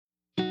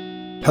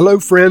Hello,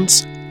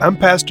 friends. I'm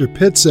Pastor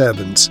Pitts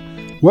Evans.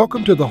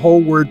 Welcome to the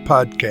Whole Word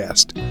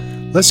Podcast.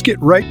 Let's get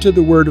right to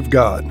the Word of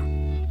God.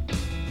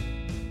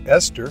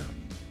 Esther,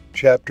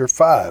 chapter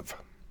 5.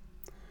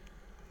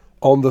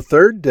 On the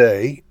third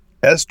day,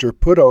 Esther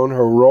put on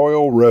her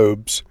royal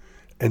robes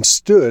and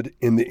stood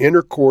in the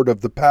inner court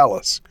of the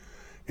palace,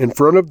 in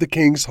front of the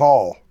king's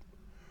hall.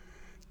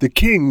 The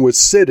king was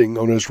sitting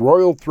on his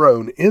royal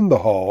throne in the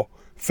hall,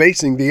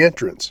 facing the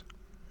entrance.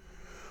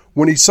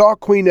 When he saw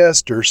Queen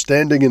Esther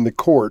standing in the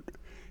court,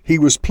 he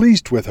was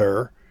pleased with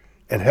her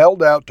and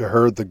held out to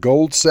her the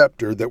gold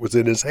scepter that was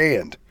in his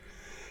hand.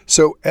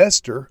 So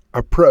Esther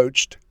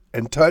approached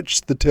and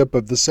touched the tip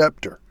of the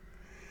scepter.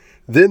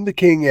 Then the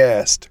king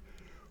asked,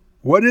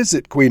 "What is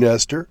it, Queen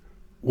Esther?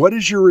 What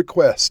is your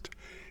request?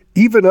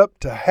 Even up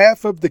to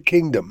half of the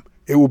kingdom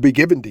it will be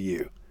given to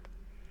you."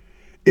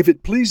 "If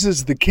it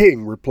pleases the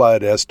king,"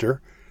 replied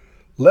Esther,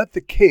 "let the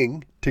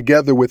king,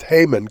 together with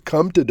Haman,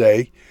 come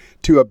today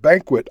to a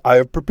banquet I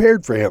have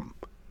prepared for him."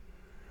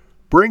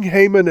 "Bring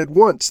Haman at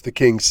once," the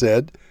king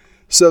said,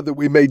 "so that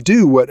we may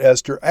do what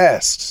Esther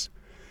asks."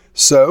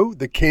 So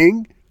the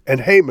king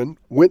and Haman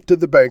went to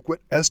the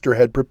banquet Esther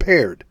had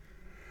prepared.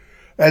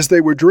 As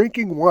they were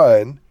drinking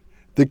wine,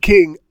 the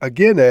king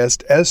again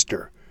asked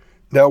Esther,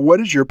 "Now what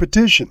is your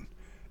petition?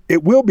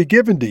 It will be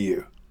given to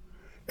you.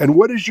 And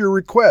what is your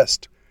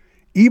request?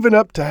 Even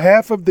up to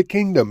half of the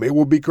kingdom it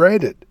will be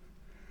granted."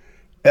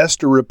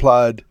 Esther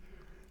replied,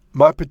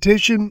 "My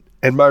petition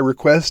and my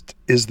request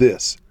is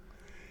this.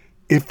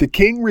 If the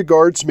king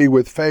regards me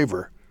with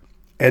favor,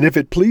 and if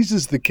it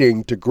pleases the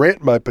king to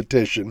grant my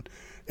petition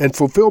and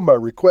fulfill my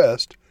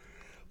request,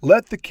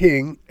 let the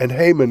king and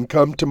Haman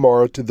come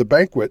tomorrow to the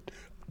banquet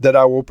that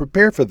I will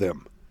prepare for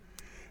them.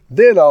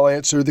 Then I'll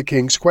answer the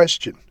king's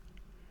question."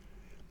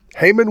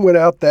 Haman went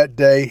out that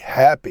day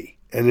happy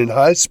and in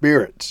high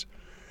spirits.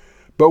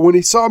 But when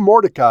he saw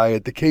Mordecai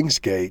at the king's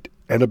gate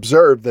and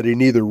observed that he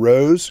neither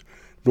rose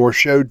nor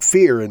showed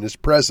fear in his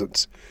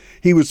presence,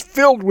 he was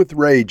filled with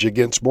rage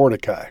against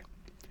Mordecai.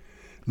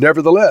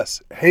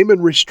 Nevertheless,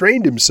 Haman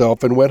restrained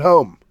himself and went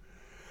home.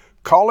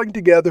 Calling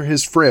together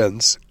his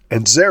friends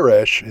and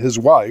Zeresh, his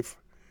wife,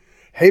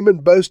 Haman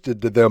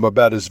boasted to them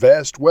about his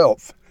vast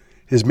wealth,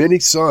 his many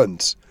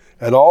sons,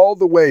 and all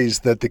the ways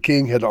that the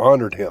king had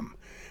honored him,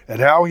 and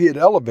how he had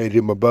elevated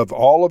him above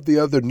all of the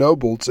other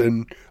nobles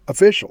and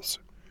officials.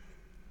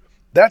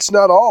 "That's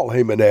not all,"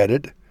 Haman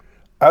added.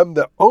 "I'm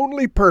the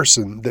only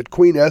person that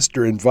Queen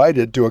Esther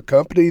invited to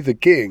accompany the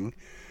king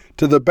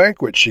to the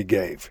banquet she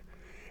gave,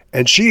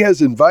 and she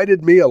has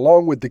invited me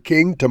along with the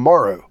king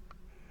tomorrow.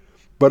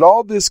 But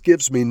all this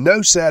gives me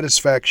no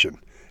satisfaction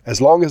as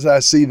long as I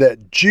see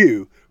that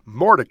Jew,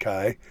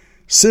 Mordecai,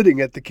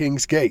 sitting at the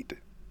king's gate."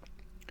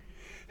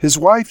 His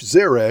wife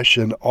Zeresh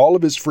and all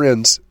of his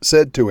friends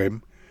said to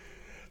him,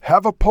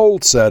 "Have a pole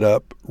set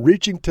up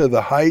reaching to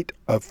the height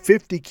of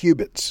 50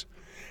 cubits,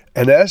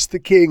 and ask the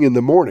king in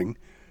the morning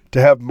to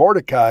have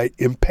Mordecai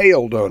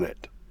impaled on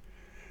it.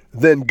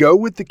 Then go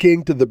with the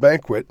king to the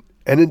banquet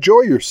and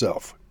enjoy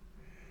yourself."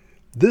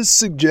 This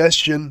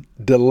suggestion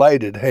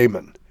delighted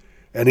Haman,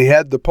 and he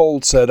had the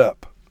pole set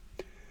up.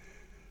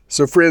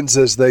 So friends,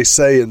 as they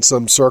say in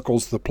some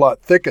circles, the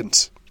plot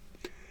thickens.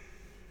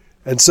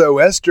 And so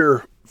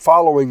Esther,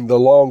 following the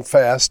long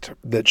fast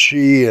that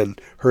she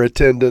and her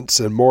attendants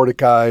and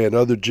Mordecai and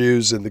other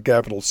Jews in the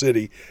capital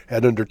city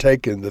had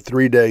undertaken, the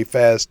 3-day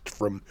fast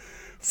from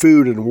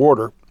food and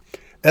water,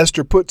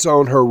 Esther puts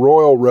on her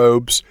royal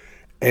robes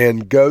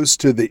and goes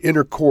to the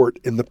inner court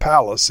in the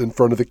palace in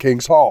front of the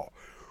king's hall.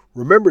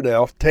 Remember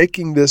now,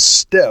 taking this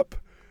step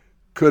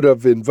could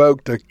have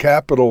invoked a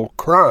capital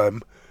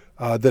crime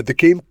that the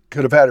king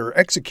could have had her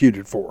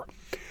executed for.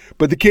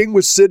 But the king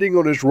was sitting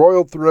on his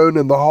royal throne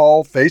in the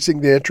hall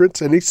facing the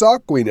entrance, and he saw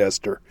Queen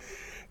Esther.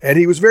 And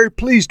he was very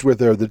pleased with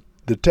her, the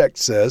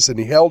text says, and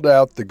he held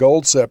out the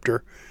gold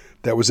scepter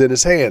that was in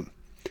his hand.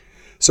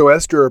 So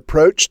Esther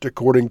approached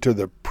according to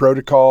the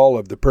protocol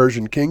of the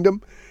Persian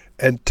kingdom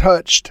and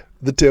touched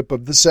the tip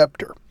of the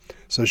scepter.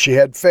 So she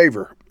had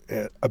favor,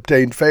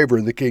 obtained favor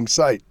in the king's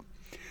sight.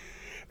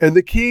 And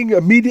the king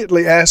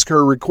immediately asked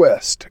her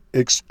request,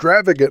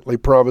 extravagantly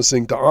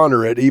promising to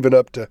honor it even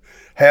up to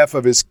half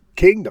of his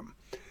kingdom.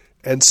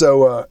 And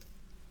so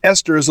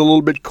Esther is a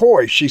little bit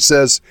coy. She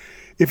says,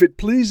 "If it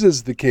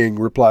pleases the king,"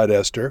 replied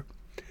Esther,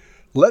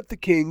 "let the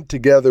king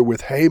together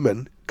with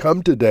Haman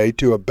come today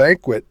to a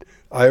banquet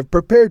I have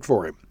prepared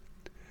for him."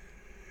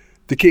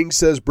 The king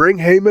says, "Bring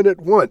Haman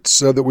at once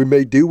so that we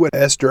may do what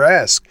Esther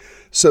asks."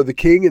 So the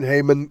king and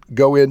Haman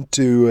go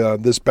into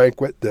this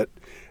banquet that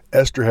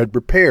Esther had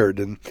prepared.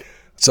 And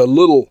it's a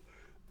little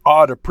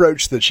odd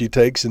approach that she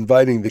takes,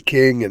 inviting the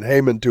king and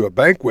Haman to a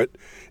banquet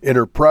in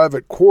her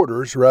private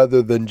quarters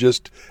rather than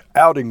just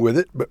outing with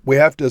it. But we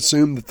have to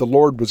assume that the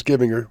Lord was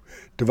giving her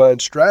divine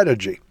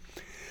strategy.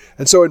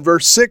 And so in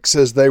verse 6,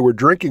 as they were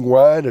drinking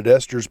wine at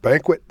Esther's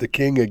banquet, the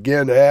king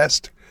again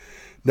asked,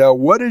 "Now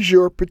what is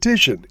your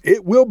petition?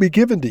 It will be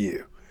given to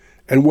you.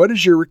 And what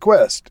is your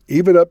request?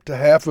 Even up to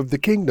half of the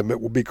kingdom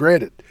it will be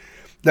granted."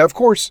 Now, of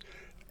course,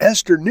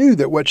 Esther knew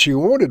that what she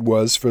wanted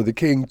was for the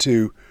king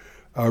to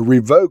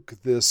revoke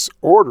this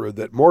order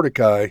that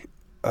Mordecai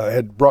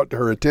had brought to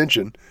her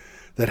attention,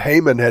 that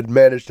Haman had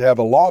managed to have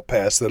a law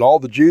passed that all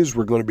the Jews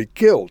were going to be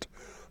killed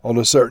on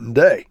a certain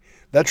day.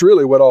 That's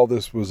really what all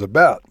this was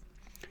about.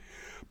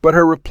 But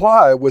her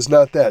reply was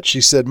not that. She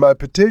said, "My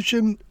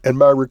petition and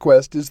my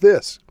request is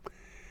this.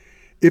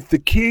 If the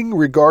king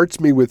regards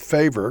me with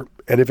favor,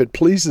 and if it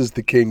pleases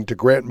the king to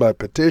grant my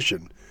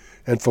petition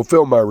and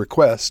fulfill my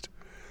request,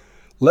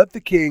 let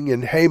the king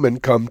and Haman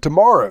come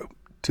tomorrow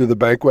to the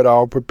banquet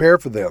I'll prepare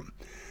for them.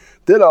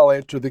 Then I'll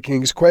answer the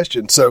king's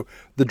question." So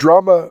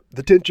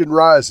the tension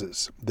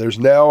rises. There's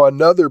now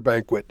another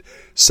banquet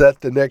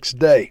set the next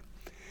day.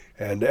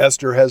 And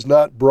Esther has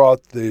not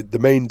brought the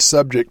main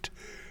subject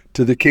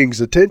to the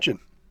king's attention.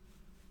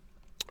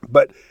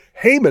 But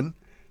Haman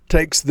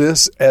takes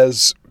this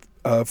as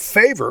a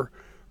favor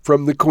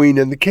from the queen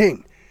and the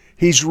king.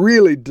 He's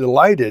really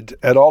delighted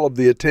at all of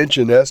the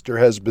attention Esther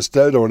has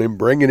bestowed on him,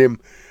 bringing him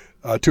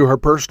to her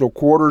personal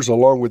quarters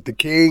along with the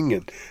king,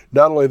 and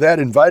not only that,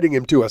 inviting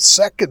him to a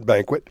second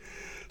banquet.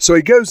 So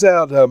he goes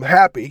out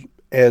happy,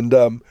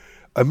 and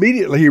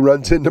immediately he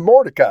runs into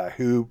Mordecai,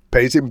 who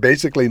pays him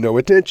basically no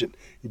attention.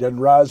 He doesn't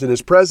rise in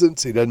his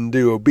presence. He doesn't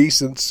do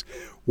obeisance,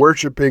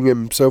 worshiping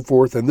him, so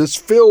forth. And this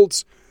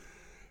fills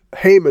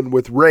Haman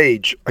with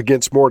rage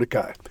against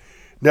Mordecai.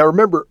 Now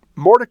remember,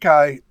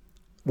 Mordecai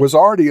was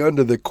already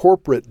under the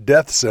corporate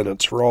death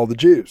sentence for all the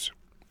Jews.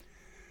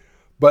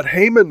 But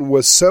Haman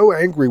was so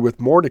angry with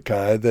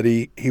Mordecai that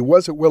he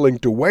wasn't willing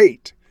to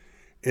wait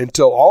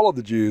until all of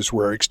the Jews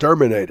were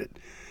exterminated.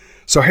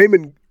 So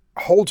Haman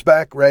holds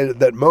back right at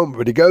that moment,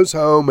 but he goes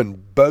home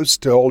and boasts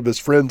to all of his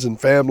friends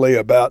and family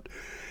about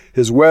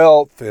his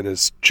wealth and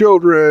his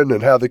children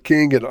and how the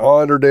king had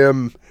honored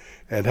him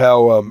and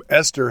how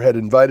Esther had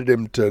invited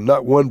him to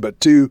not one but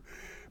two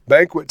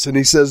banquets. And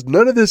he says,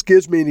 "None of this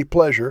gives me any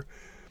pleasure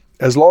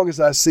as long as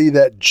I see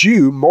that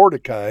Jew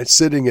Mordecai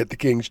sitting at the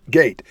king's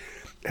gate."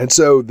 And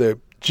so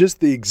just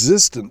the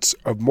existence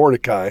of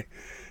Mordecai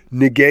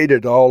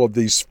negated all of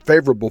these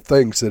favorable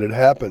things that had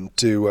happened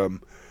to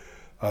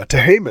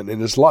Haman in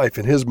his life,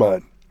 in his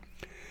mind.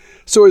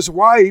 So his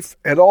wife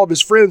and all of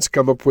his friends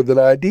come up with an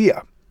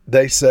idea.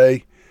 They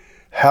say,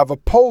 have a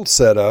pole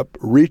set up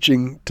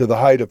reaching to the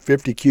height of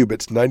 50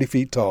 cubits, 90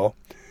 feet tall,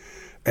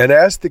 and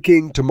ask the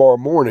king tomorrow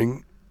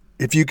morning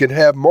if you can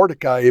have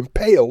Mordecai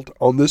impaled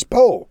on this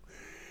pole.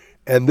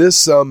 And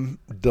this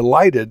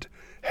delighted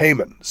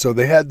Haman. So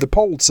they had the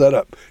pole set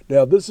up.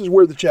 Now, this is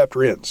where the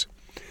chapter ends.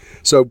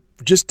 So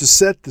just to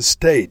set the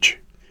stage,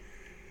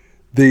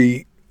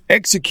 the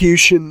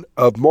execution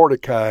of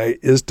Mordecai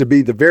is to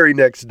be the very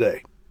next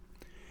day.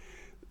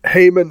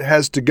 Haman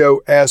has to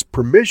go ask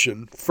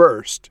permission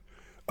first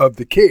of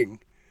the king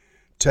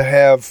to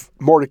have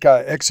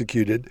Mordecai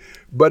executed,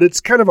 but it's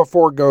kind of a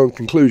foregone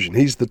conclusion.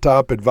 He's the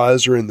top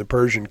advisor in the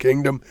Persian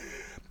kingdom.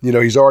 You know,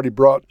 he's already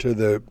brought to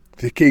the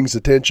king's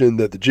attention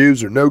that the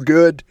Jews are no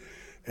good,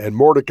 and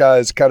Mordecai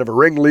is kind of a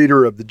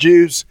ringleader of the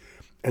Jews.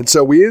 And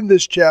so we end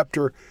this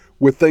chapter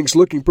with things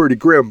looking pretty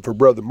grim for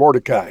brother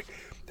Mordecai.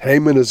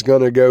 Haman is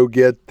going to go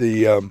get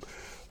the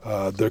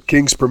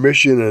king's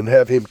permission and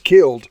have him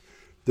killed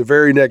the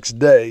very next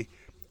day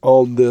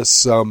on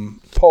this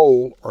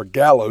pole or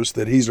gallows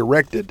that he's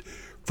erected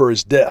for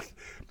his death.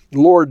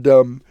 Lord,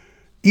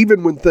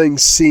 even when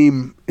things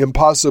seem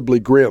impossibly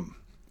grim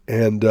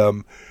and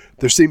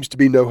there seems to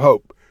be no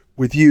hope,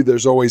 with you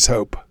there's always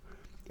hope.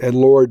 And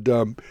Lord,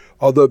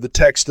 although the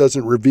text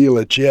doesn't reveal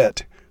it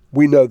yet,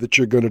 we know that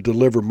you're going to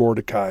deliver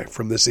Mordecai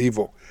from this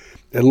evil.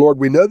 And Lord,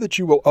 we know that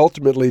you will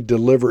ultimately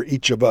deliver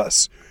each of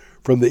us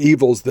from the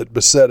evils that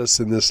beset us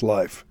in this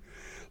life.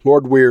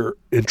 Lord, we're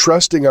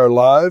entrusting our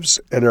lives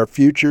and our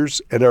futures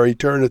and our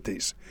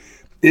eternities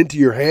into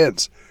your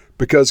hands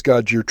because,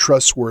 God, you're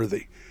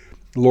trustworthy.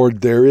 Lord,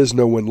 there is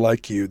no one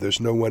like you. There's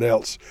no one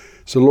else.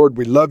 So, Lord,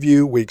 we love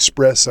you. We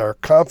express our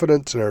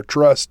confidence and our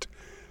trust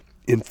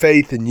in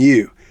faith in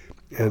you.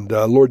 And,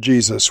 Lord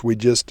Jesus, we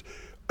just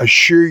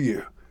assure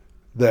you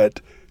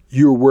that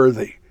you're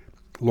worthy.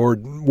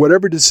 Lord,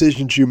 whatever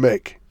decisions you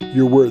make,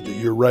 you're worthy,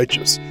 you're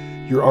righteous,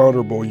 you're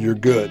honorable, you're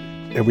good,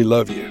 and we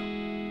love you.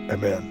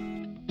 Amen.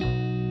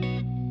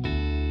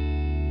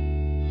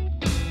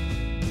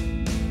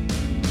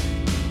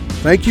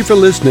 Thank you for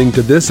listening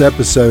to this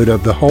episode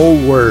of The Whole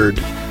Word.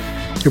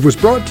 It was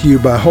brought to you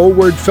by Whole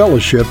Word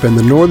Fellowship and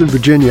the Northern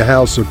Virginia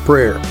House of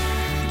Prayer.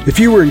 If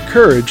you were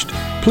encouraged,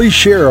 please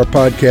share our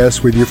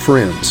podcast with your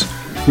friends.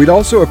 We'd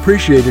also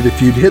appreciate it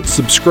if you'd hit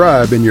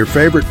subscribe in your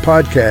favorite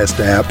podcast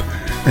app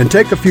and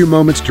take a few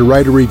moments to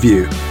write a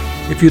review.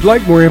 If you'd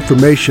like more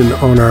information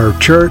on our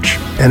church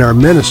and our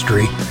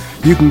ministry,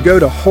 you can go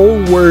to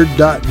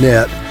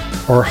wholeword.net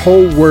or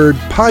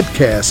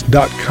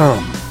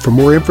wholewordpodcast.com for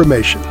more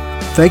information.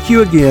 Thank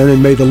you again,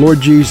 and may the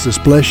Lord Jesus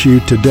bless you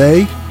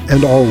today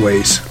and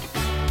always.